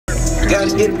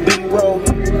Gotta get a big roll.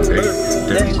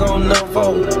 They ain't gon' no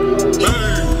vote.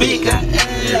 Big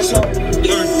asshole.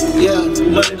 Yeah,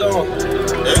 money gone.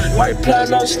 White ply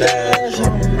no stash.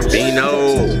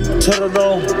 Bino.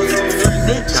 Turtle.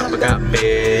 Chopper got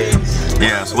big.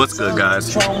 Yeah, so what's good,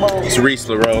 guys? It's Reese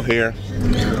LaRoe here.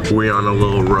 We're on a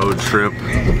little road trip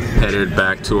headed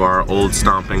back to our old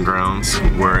stomping grounds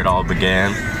where it all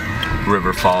began.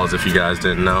 River Falls, if you guys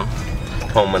didn't know.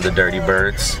 Home of the Dirty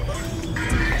Birds.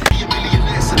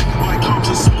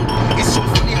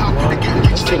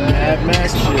 Mad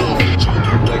Max shit.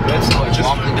 Like that's just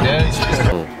walking dead.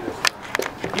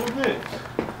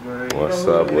 What's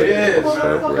up, ladies? What's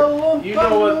up, You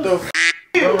know what the f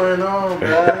going on,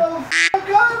 bro?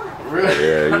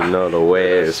 Yeah, you know the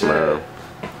ways, man.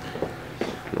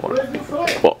 We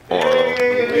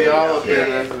all up in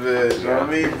this bitch. You know what I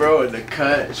mean, bro? In the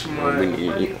cut,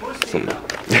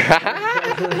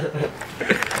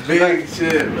 big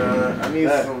shit, man. I need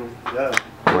some. Yeah.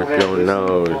 Work your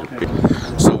nose.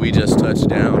 So we just touched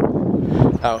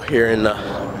down out here in the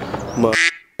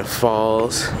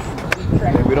falls.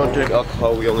 And we don't drink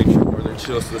alcohol, we only drink Northern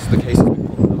Chill, so this is the case.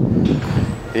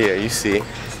 Yeah, you see.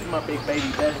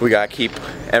 We gotta keep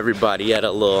everybody at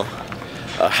a little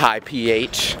high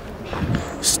pH.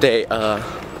 Stay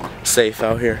safe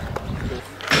out here.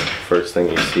 First thing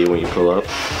you see when you pull up.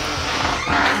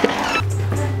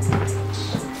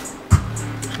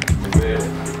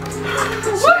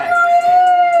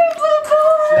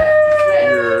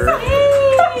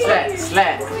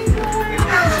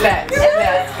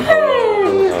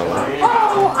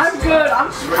 Oh, I'm good.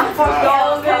 I'm fucked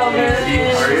up.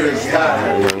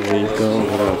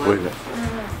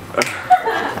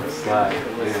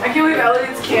 I can't believe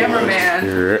Elliot's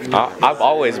cameraman. I've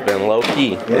always been low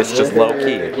key. It's just low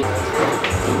key.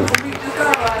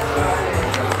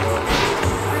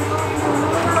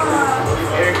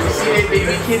 Eric, you see that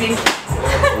baby kitty?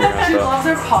 She loves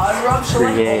her pod rub. She'll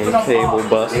like open up table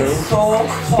busting.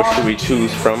 What should we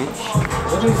choose from?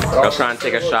 I'll try and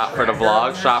take a shot for the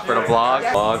vlog. Shot for the vlog.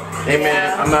 Hey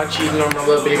man, I'm not cheating on my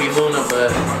little baby Luna,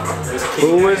 but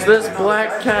who is this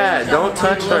black cat? Don't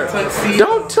touch her.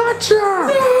 Don't touch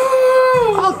her.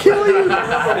 I'll kill you.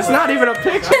 It's not even a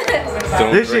picture.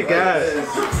 This shit gas.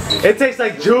 It tastes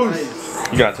like juice.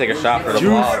 You gotta take a shot for the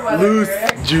vlog. Loose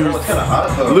juice.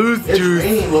 Loose juice. I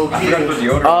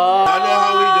know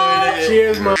how we doing it.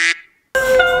 Cheers, man.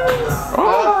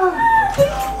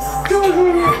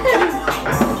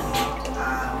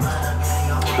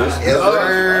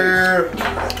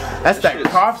 That's that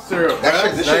cough syrup.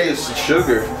 This shit is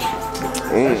sugar.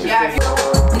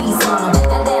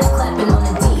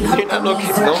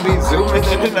 Don't be zooming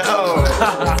in and out.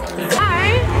 Hi.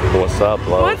 What's up,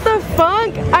 love? What the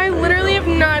fuck? I literally have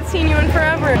not seen you in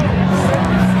forever.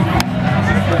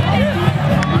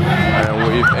 And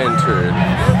we've entered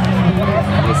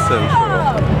the Central.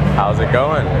 How's it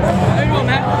going? How you doing,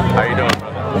 man? How you doing,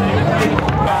 brother?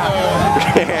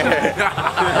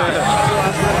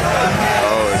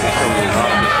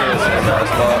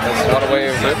 All the way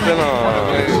ripping on.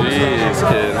 Jeez,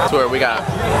 kid. I swear we got.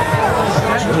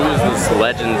 Who is this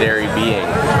legendary being?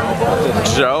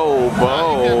 Joe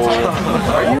Bo.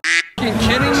 Are you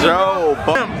kidding me? Joe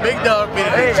Bo. Big dog be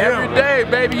Hey, every day,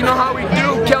 baby. You know how we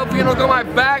do. Kelvino got my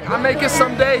back. I make it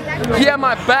someday. He had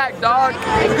my back, dog.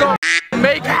 We gonna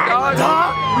make it, dog.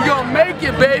 We gonna make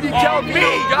it, baby.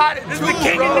 Kelvino got it. This is the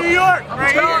king of New York.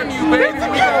 I'm telling you, baby.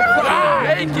 We gonna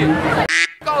fucking make it.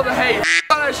 All the hate,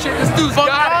 all that shit. This dude's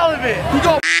got all of it. We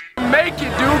gonna make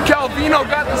it, dude. Calvino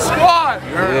got the squad.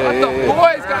 The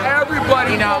boys got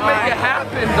everybody. We gonna make it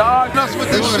happen, dog. Nuts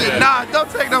with this shit. Nah, don't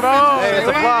take no pictures. Hey, it's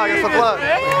a vlog. It's a vlog.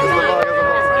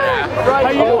 How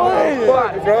you doing?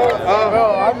 Bro,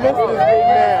 I miss this big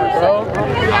man, bro.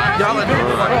 Y'all are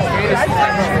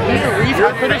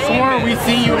I could have sworn we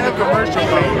seen you in the commercial.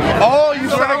 Oh, you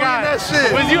saw that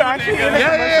shit. Was you actually in the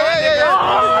commercial?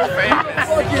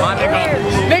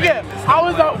 Nigga,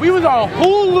 we was on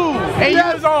Hulu, and you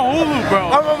was on Hulu, bro.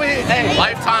 I'm over here. Hey,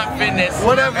 Lifetime Fitness.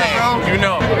 whatever, bro. You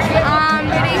know. Pretty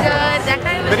good. That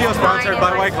kind of Video sponsored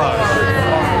by White Claws.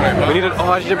 We needed.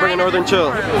 Oh, I didn't bring a Northern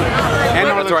Chill. And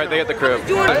that's right, they at the crib.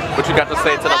 What you got to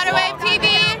say to the Waterwave TV,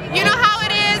 you know how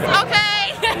it is,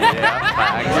 okay?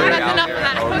 That's enough of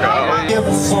that. Yeah,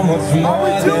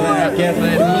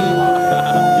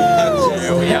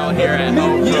 we out here at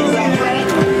home. We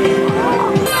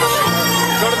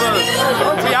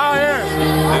out here.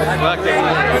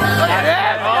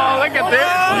 Oh, look at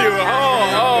this view.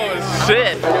 Oh,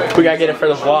 shit. We gotta get it for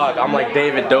the vlog. I'm like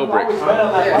David Dobrik.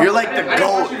 You're like the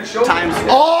GOAT times.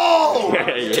 Oh!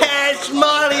 Cash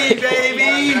money,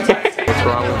 baby! What's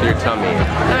wrong with your tummy?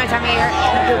 My tummy hurt.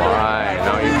 Why?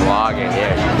 vlogging.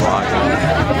 Yeah, she's vlogging.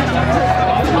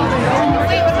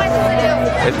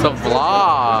 It's a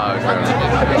vlog.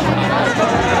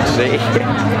 See?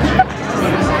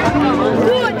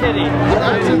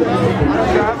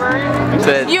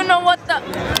 You know what the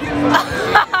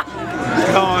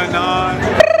going on?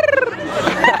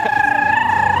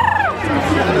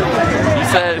 You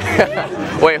said,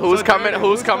 wait, who's coming?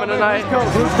 Who's coming tonight?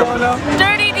 Who's going up?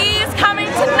 Dirty D's coming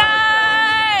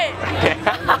tonight.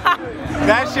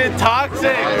 That shit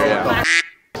toxic. Yeah.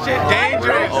 Shit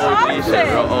dangerous. OG shit,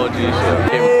 real OG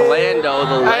shit. In Plando,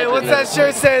 the legend. Hey, what's that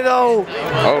shirt say though?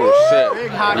 Oh shit.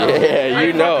 Yeah, you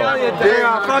know.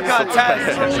 Yeah, fuck on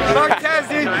Taz. Fuck Taz,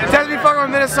 dude. Taz be fucking with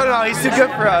Minnesota now. He's too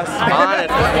good for us. Honest.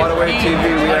 Waterway TV,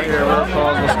 we are here in Little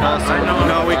Falls, Wisconsin.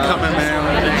 No, we coming, man.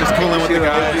 We're just cooling with the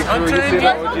guys. You see the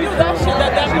OG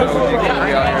crew?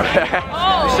 We out here.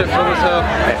 Shit full as hell.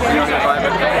 You don't get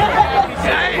vibing.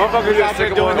 Motherfuckers just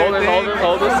sick of hold us.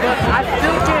 Hold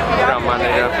on, my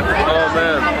nigga. Oh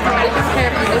man.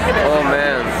 Oh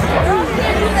man.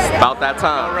 It's about that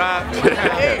time.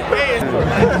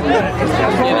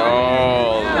 You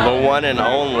know, the one and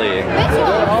only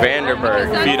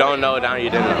Vanderberg. If you don't know, now you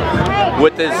didn't know.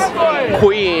 With his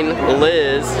queen,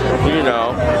 Liz, you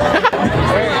know.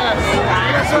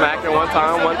 Smacking one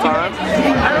time. Oh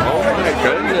my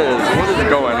goodness, what is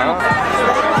going on?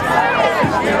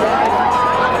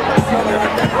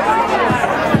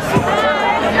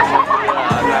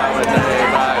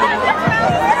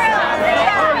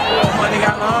 Money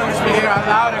got long, the speaker got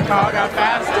louder, car got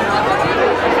faster.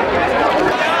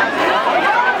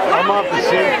 I'm off the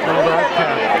shit from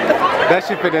broadcast. That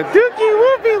shit for the dookie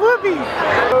whoopie.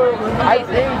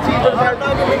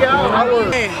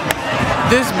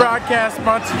 This broadcast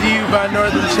sponsored to you by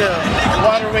Northern Chill,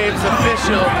 Waterwave's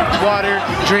official water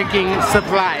drinking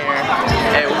supplier.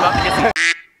 Hey, we're about to get some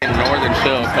in Northern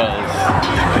Chill because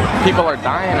people are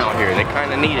dying out here. They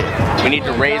kind of need it. We need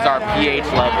to raise our pH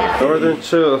level. Northern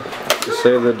Chill to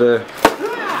save the day.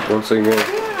 Once again.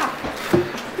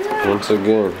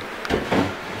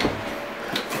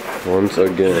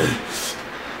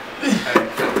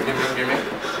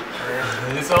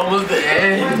 It's almost the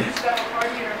end.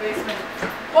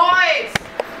 boys.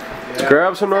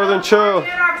 Grab some Northern Chill. In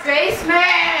our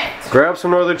basement. Grab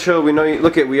some Northern Chill. We know you.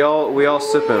 Look at we all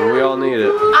sipping. We all need it.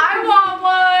 I want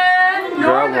one.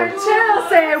 Grab Northern one. Chill.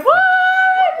 Say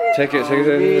what? Take it.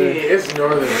 It's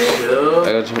Northern Chill.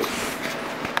 I got you. I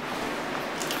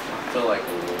feel like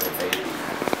a little baby.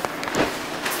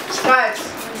 Guys,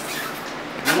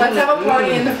 let's have a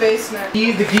party in the basement.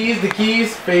 The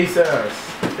keys, face us.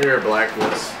 Here,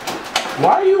 Blacklist.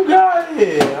 Why you got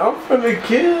it? I'm finna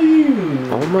kill you.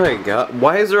 Oh my god.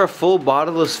 Why is there a full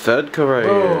bottleless vodka right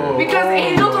here? Because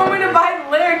Angel told me to buy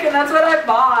Lyric and that's what I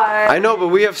bought. I know, but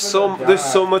we have there's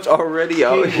so much already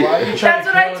out here. That's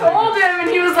what I told him and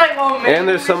he was like, oh man. And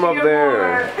there's some up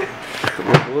there.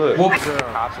 Look.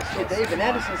 They've been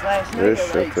at it since last night. This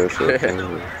shit.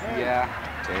 Yeah.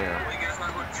 Damn.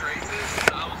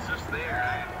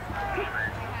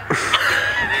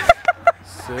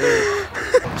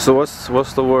 So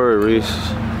what's the word, Reese? She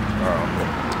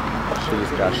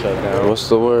just got shut down. What's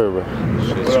the word, bro?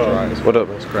 Shit's cracked. What up?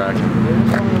 It's cracking.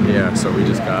 Yeah, so we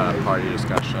just got, party just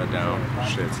got shut down.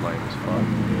 Shit's lame as fuck.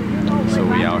 So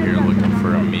we out here looking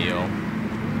for a meal.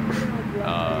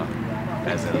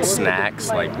 As in snacks,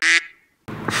 like,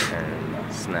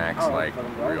 and snacks, like,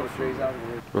 real food.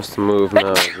 What's the move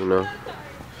now, you know?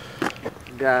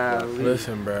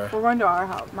 Listen, bro. We're going to our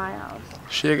house, my house.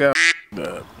 Shit got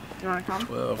up. You wanna come?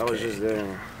 12K. I was just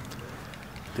there.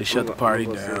 They shut the party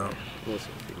down.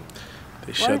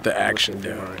 They shut the action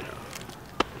down.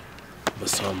 But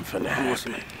something finna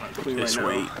happen. Just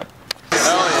wait. You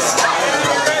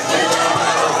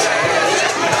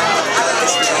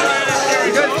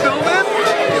guys filming?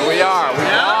 Here we are, we're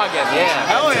vlogging, yeah.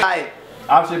 Hell yeah.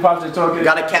 Opposite pops talking.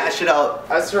 Gotta cash it out.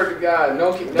 I swear to God,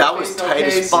 no That was tight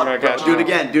as fuck, bro. Do it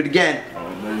again, do it again.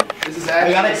 This is I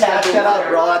gotta cash that out,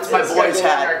 bro. That's my boy's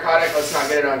hat. Narcotic. Let's not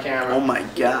get it on camera. Oh my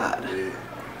god.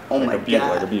 Oh my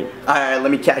god. Alright,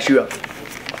 let me cash you up.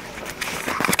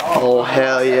 Oh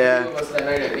hell yeah.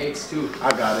 I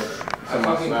got it.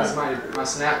 My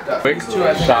snap got Quick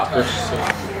shot for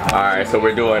alright, so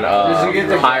we're doing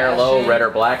high or low, red or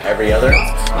black, every other.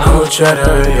 No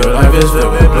cheddar, your life is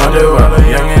filled with blunder while a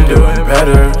young and doing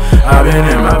better. I've been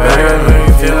in my bag, I know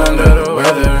you feel under the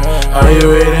weather. Are you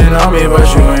waiting on me, but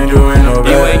you ain't doing no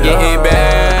better? You ain't getting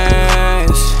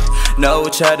bands, no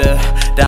cheddar.